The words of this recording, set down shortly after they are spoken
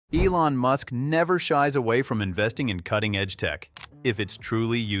Elon Musk never shies away from investing in cutting-edge tech, if it's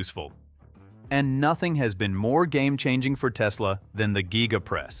truly useful. And nothing has been more game-changing for Tesla than the Giga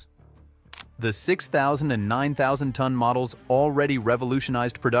Press. The 6,000 and 9,000-ton models already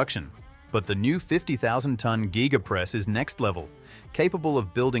revolutionized production, but the new 50,000-ton Giga Press is next level, capable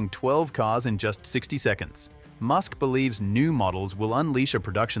of building 12 cars in just 60 seconds. Musk believes new models will unleash a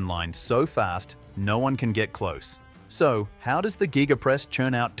production line so fast, no one can get close. So, how does the Giga Press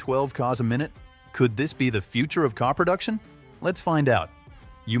churn out 12 cars a minute? Could this be the future of car production? Let's find out.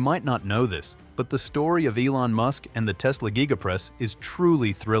 You might not know this, but the story of Elon Musk and the Tesla Giga Press is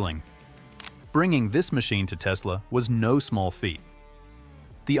truly thrilling. Bringing this machine to Tesla was no small feat.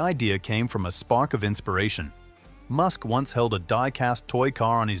 The idea came from a spark of inspiration. Musk once held a die-cast toy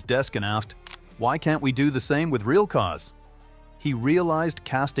car on his desk and asked, "Why can't we do the same with real cars?" He realized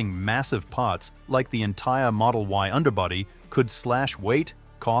casting massive parts, like the entire Model Y underbody, could slash weight,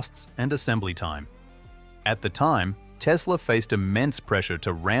 costs, and assembly time. At the time, Tesla faced immense pressure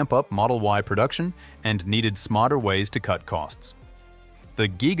to ramp up Model Y production and needed smarter ways to cut costs. The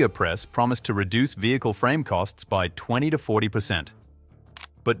Giga Press promised to reduce vehicle frame costs by 20 to 40%.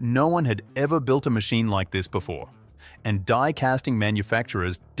 But no one had ever built a machine like this before, and die-casting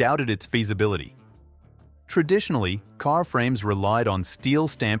manufacturers doubted its feasibility. Traditionally, car frames relied on steel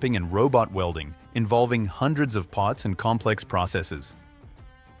stamping and robot welding, involving hundreds of parts and complex processes.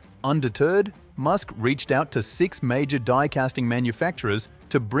 Undeterred, Musk reached out to 6 major die-casting manufacturers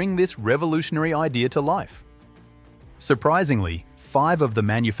to bring this revolutionary idea to life. Surprisingly, 5 of the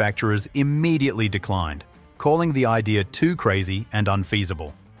manufacturers immediately declined, calling the idea too crazy and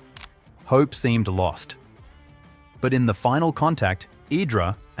unfeasible. Hope seemed lost. But in the final contact,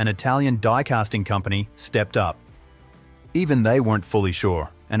 Idra, an Italian die-casting company, stepped up. Even they weren't fully sure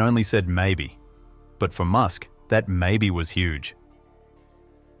and only said maybe. But for Musk, that maybe was huge.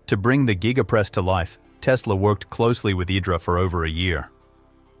 To bring the Giga Press to life, Tesla worked closely with Idra for over a year.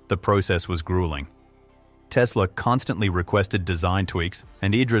 The process was grueling. Tesla constantly requested design tweaks,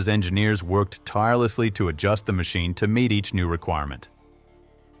 and Idra's engineers worked tirelessly to adjust the machine to meet each new requirement.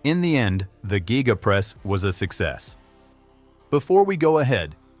 In the end, the Giga Press was a success. Before we go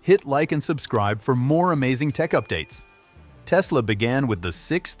ahead, hit like and subscribe for more amazing tech updates. Tesla began with the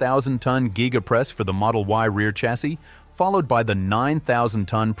 6,000-ton Giga Press for the Model Y rear chassis, followed by the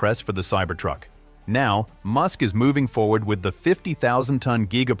 9,000-ton press for the Cybertruck. Now, Musk is moving forward with the 50,000-ton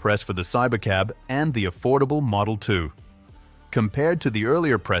Giga Press for the Cybercab and the affordable Model 2. Compared to the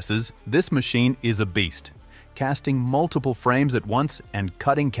earlier presses, this machine is a beast, casting multiple frames at once and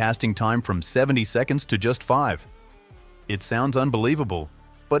cutting casting time from 70 seconds to just 5. It sounds unbelievable,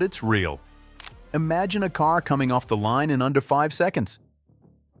 but it's real. Imagine a car coming off the line in under 5 seconds.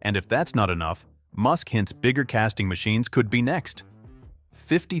 And if that's not enough, Musk hints bigger casting machines could be next.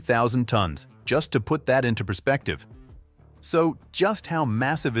 50,000 tons, just to put that into perspective. So, just how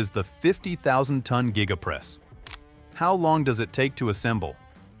massive is the 50,000-ton Giga Press? How long does it take to assemble?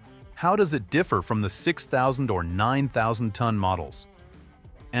 How does it differ from the 6,000 or 9,000-ton models?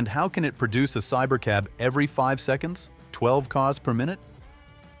 And how can it produce a Cybercab every 5 seconds, 12 cars per minute?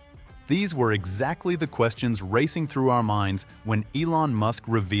 These were exactly the questions racing through our minds when Elon Musk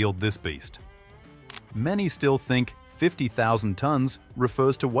revealed this beast. Many still think 50,000 tons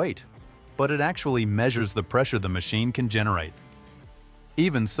refers to weight, but it actually measures the pressure the machine can generate.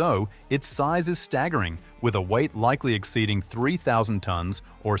 Even so, its size is staggering, with a weight likely exceeding 3,000 tons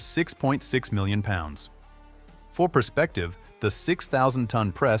or 6.6 million pounds. For perspective, the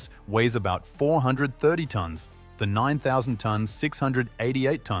 6,000-ton press weighs about 430 tons, the 9,000-ton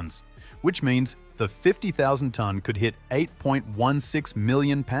 688 tons, which means the 50,000-ton could hit 8.16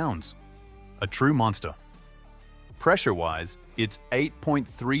 million pounds. A true monster. Pressure-wise, it's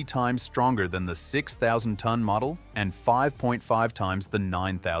 8.3 times stronger than the 6,000-ton model and 5.5 times the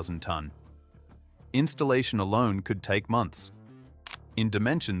 9,000-ton. Installation alone could take months. In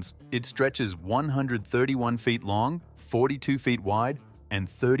dimensions, it stretches 131 feet long, 42 feet wide, and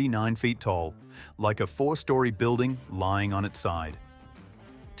 39 feet tall, like a 4-story building lying on its side.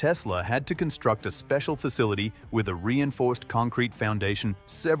 Tesla had to construct a special facility with a reinforced concrete foundation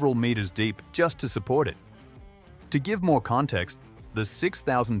several meters deep just to support it. To give more context, the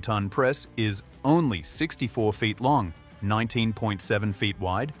 6,000-ton press is only 64 feet long, 19.7 feet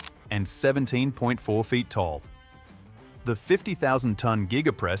wide, and 17.4 feet tall. The 50,000-ton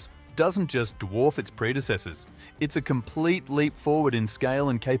Giga Press doesn't just dwarf its predecessors, it's a complete leap forward in scale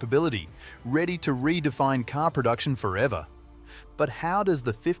and capability, ready to redefine car production forever. But how does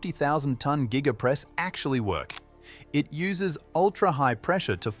the 50,000-ton Giga Press actually work? It uses ultra-high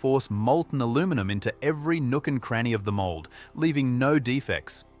pressure to force molten aluminum into every nook and cranny of the mold, leaving no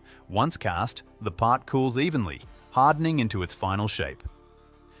defects. Once cast, the part cools evenly, hardening into its final shape.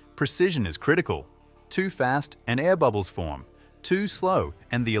 Precision is critical. Too fast and air bubbles form. Too slow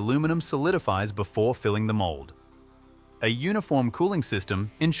and the aluminum solidifies before filling the mold. A uniform cooling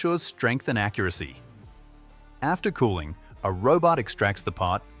system ensures strength and accuracy. After cooling, a robot extracts the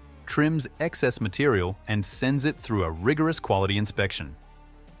part, trims excess material, and sends it through a rigorous quality inspection.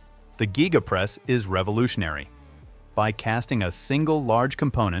 The Giga Press is revolutionary. By casting a single large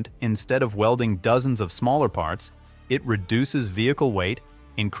component instead of welding dozens of smaller parts, it reduces vehicle weight,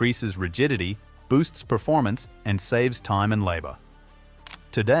 increases rigidity, boosts performance, and saves time and labor.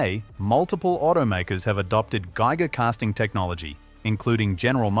 Today, multiple automakers have adopted Giga casting technology, including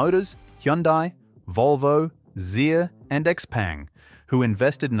General Motors, Hyundai, Volvo, Zeer, and Xpeng, who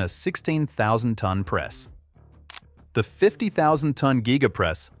invested in a 16,000-ton press. The 50,000-ton Giga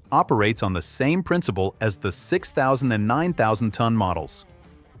Press operates on the same principle as the 6,000 and 9,000-ton models.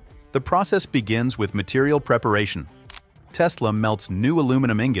 The process begins with material preparation. Tesla melts new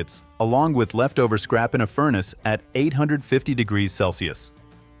aluminum ingots along with leftover scrap in a furnace at 850 degrees Celsius.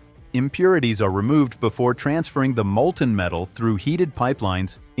 Impurities are removed before transferring the molten metal through heated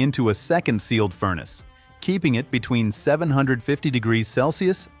pipelines into a second sealed furnace, keeping it between 750 degrees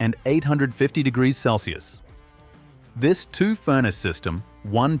Celsius and 850 degrees Celsius. This two-furnace system,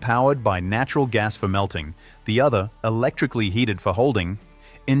 one powered by natural gas for melting, the other electrically heated for holding,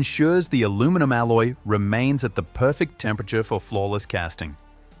 ensures the aluminum alloy remains at the perfect temperature for flawless casting.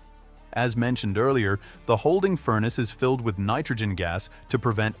 As mentioned earlier, the holding furnace is filled with nitrogen gas to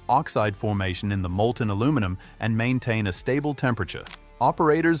prevent oxide formation in the molten aluminum and maintain a stable temperature.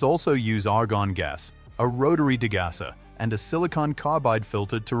 Operators also use argon gas, a rotary degasser, and a silicon carbide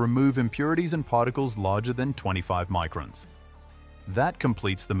filter to remove impurities and particles larger than 25 microns. That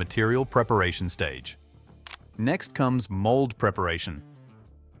completes the material preparation stage. Next comes mold preparation.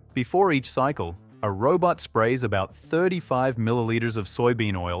 Before each cycle, a robot sprays about 35 milliliters of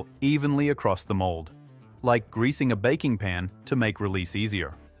soybean oil evenly across the mold, like greasing a baking pan to make release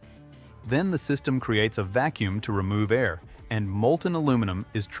easier. Then the system creates a vacuum to remove air, and molten aluminum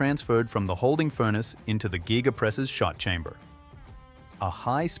is transferred from the holding furnace into the Giga Press's shot chamber. A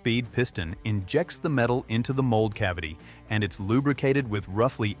high-speed piston injects the metal into the mold cavity, and it's lubricated with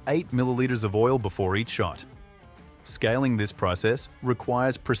roughly 8 milliliters of oil before each shot. Scaling this process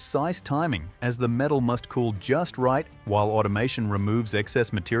requires precise timing, as the metal must cool just right while automation removes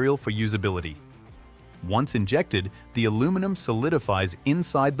excess material for usability. Once injected, the aluminum solidifies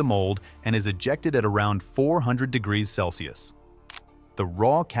inside the mold and is ejected at around 400 degrees Celsius. The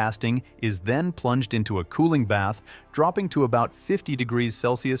raw casting is then plunged into a cooling bath, dropping to about 50 degrees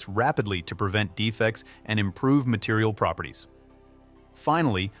Celsius rapidly to prevent defects and improve material properties.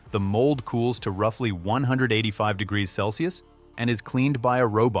 Finally, the mold cools to roughly 185 degrees Celsius and is cleaned by a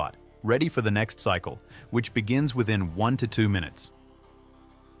robot, ready for the next cycle, which begins within 1 to 2 minutes.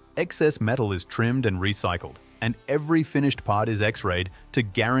 Excess metal is trimmed and recycled, and every finished part is X-rayed to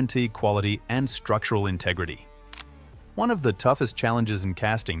guarantee quality and structural integrity. One of the toughest challenges in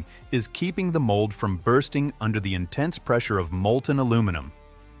casting is keeping the mold from bursting under the intense pressure of molten aluminum.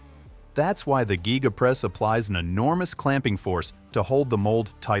 That's why the Giga Press applies an enormous clamping force to hold the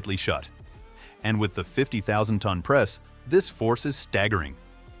mold tightly shut. And with the 50,000-ton press, this force is staggering.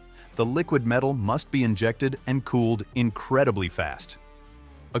 The liquid metal must be injected and cooled incredibly fast.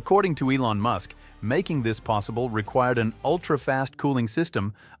 According to Elon Musk, making this possible required an ultra-fast cooling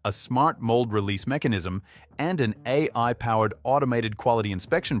system, a smart mold release mechanism, and an AI-powered automated quality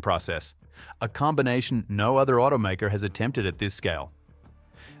inspection process, a combination no other automaker has attempted at this scale.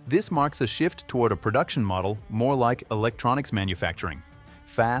 This marks a shift toward a production model more like electronics manufacturing: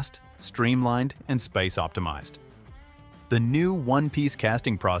 fast, streamlined, and space-optimized. The new one-piece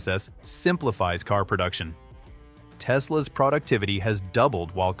casting process simplifies car production. Tesla's productivity has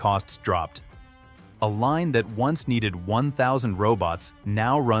doubled while costs dropped. A line that once needed 1,000 robots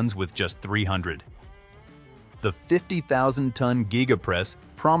now runs with just 300. The 50,000-ton Giga Press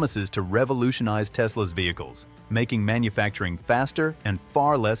promises to revolutionize Tesla's vehicles, making manufacturing faster and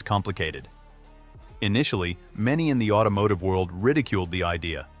far less complicated. Initially, many in the automotive world ridiculed the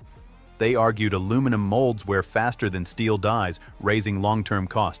idea. They argued aluminum molds wear faster than steel dies, raising long-term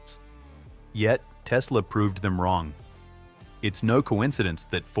costs. Yet, Tesla proved them wrong. It's no coincidence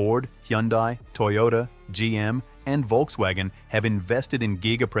that Ford, Hyundai, Toyota, GM, and Volkswagen have invested in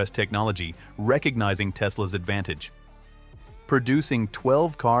Giga Press technology, recognizing Tesla's advantage. Producing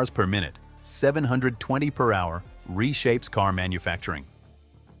 12 cars per minute, 720 per hour, reshapes car manufacturing.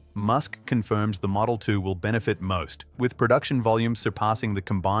 Musk confirms the Model 2 will benefit most, with production volumes surpassing the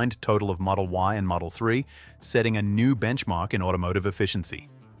combined total of Model Y and Model 3, setting a new benchmark in automotive efficiency.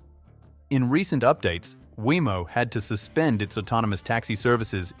 In recent updates, Waymo had to suspend its autonomous taxi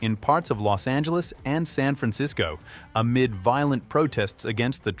services in parts of Los Angeles and San Francisco amid violent protests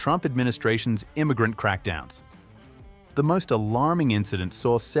against the Trump administration's immigrant crackdowns. The most alarming incident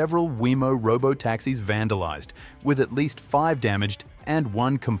saw several Waymo robo-taxis vandalized, with at least 5 damaged and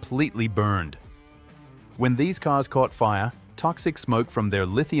 1 completely burned. When these cars caught fire, toxic smoke from their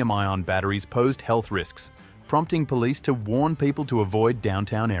lithium-ion batteries posed health risks, prompting police to warn people to avoid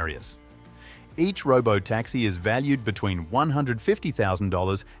downtown areas. Each robo-taxi is valued between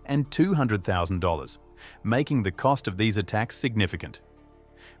 $150,000 and $200,000, making the cost of these attacks significant.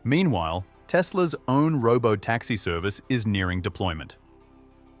 Meanwhile, Tesla's own robo-taxi service is nearing deployment.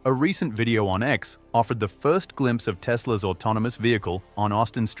 A recent video on X offered the first glimpse of Tesla's autonomous vehicle on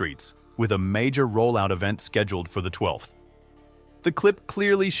Austin streets, with a major rollout event scheduled for the 12th. The clip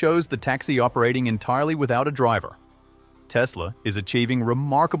clearly shows the taxi operating entirely without a driver. Tesla is achieving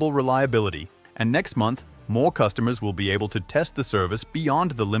remarkable reliability, and next month, more customers will be able to test the service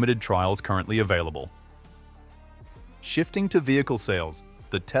beyond the limited trials currently available. Shifting to vehicle sales,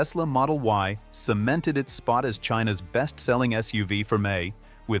 the Tesla Model Y cemented its spot as China's best-selling SUV for May,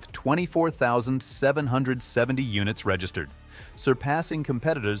 with 24,770 units registered, surpassing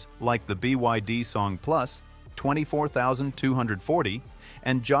competitors like the BYD Song Plus, 24,240,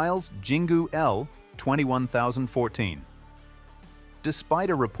 and Giles Jingu L, 21,014. Despite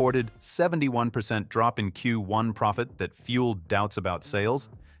a reported 71% drop in Q1 profit that fueled doubts about sales,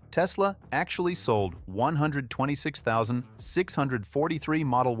 Tesla actually sold 126,643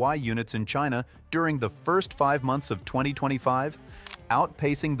 Model Y units in China during the first 5 months of 2025,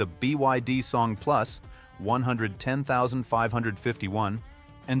 outpacing the BYD Song Plus, 110,551,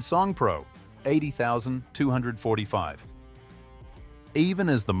 and Song Pro, 80,245. Even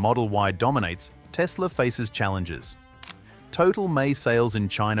as the Model Y dominates, Tesla faces challenges. Total May sales in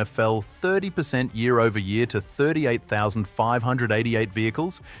China fell 30% year-over-year to 38,588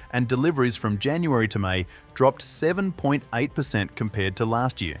 vehicles, and deliveries from January to May dropped 7.8% compared to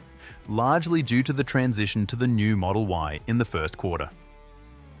last year, largely due to the transition to the new Model Y in the first quarter.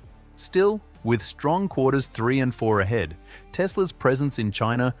 Still, with strong quarters 3 and 4 ahead, Tesla's presence in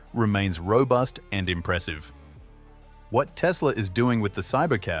China remains robust and impressive. What Tesla is doing with the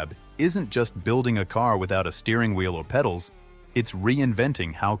Cybercab isn't just building a car without a steering wheel or pedals, it's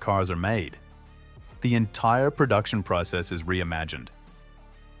reinventing how cars are made. The entire production process is reimagined.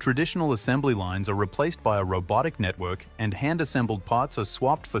 Traditional assembly lines are replaced by a robotic network, and hand-assembled parts are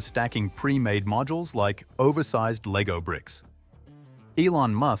swapped for stacking pre-made modules like oversized Lego bricks.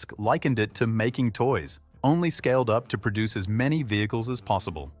 Elon Musk likened it to making toys, only scaled up to produce as many vehicles as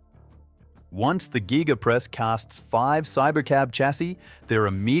possible. Once the Giga Press casts 5 Cybercab chassis, they're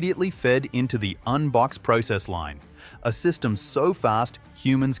immediately fed into the unbox process line, a system so fast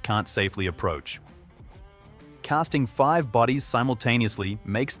humans can't safely approach. Casting 5 bodies simultaneously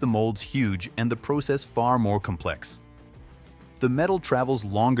makes the molds huge and the process far more complex. The metal travels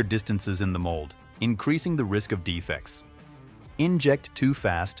longer distances in the mold, increasing the risk of defects. Inject too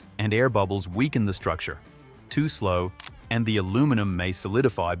fast and air bubbles weaken the structure. Too slow, and the aluminum may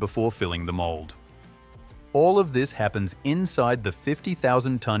solidify before filling the mold. All of this happens inside the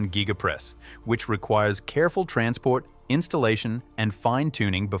 50,000-ton Giga Press, which requires careful transport, installation, and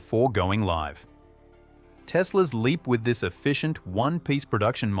fine-tuning before going live. Tesla's leap with this efficient one-piece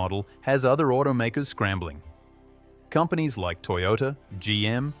production model has other automakers scrambling. Companies like Toyota,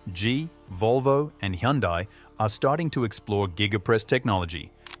 GM, G, Volvo, and Hyundai are starting to explore Giga Press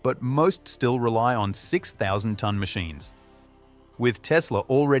technology, but most still rely on 6,000-ton machines. With Tesla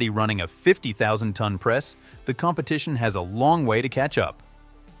already running a 50,000-ton press, the competition has a long way to catch up.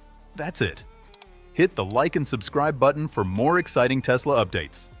 That's it. Hit the like and subscribe button for more exciting Tesla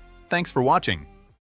updates. Thanks for watching.